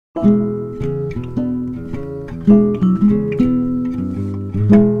You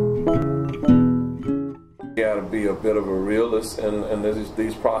got to be a bit of a realist in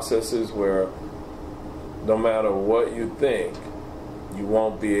these processes where no matter what you think, you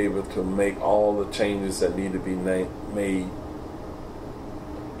won't be able to make all the changes that need to be made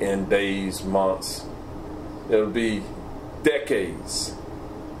in days, months. It'll be decades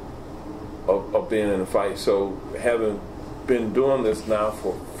of being in a fight. So having been doing this now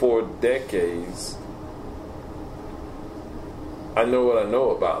for 4 decades, I know what I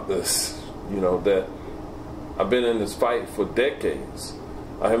know about this. You know, that I've been in this fight for decades.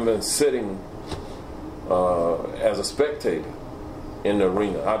 I haven't been sitting as a spectator in the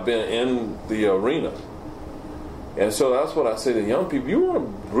arena. I've been in the arena. And so that's what I say to young people. You want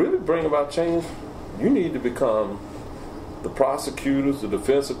to really bring about change, you need to become the prosecutors, the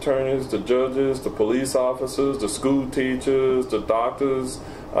defense attorneys, the judges, the police officers, the school teachers, the doctors,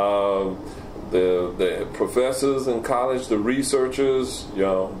 the professors in college, the researchers, you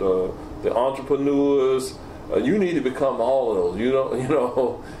know, the entrepreneurs. You need to become all of those. You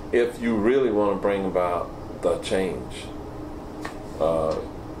know, if you really want to bring about the change.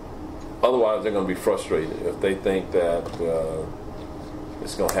 Otherwise, they're going to be frustrated if they think that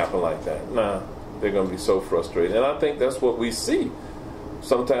it's going to happen like that. Nah, they're going to be so frustrated. And I think that's what we see.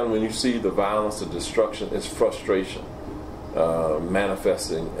 Sometimes when you see the violence, the destruction, it's frustration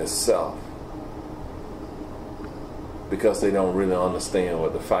manifesting itself because they don't really understand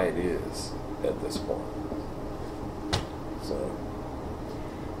what the fight is at this point.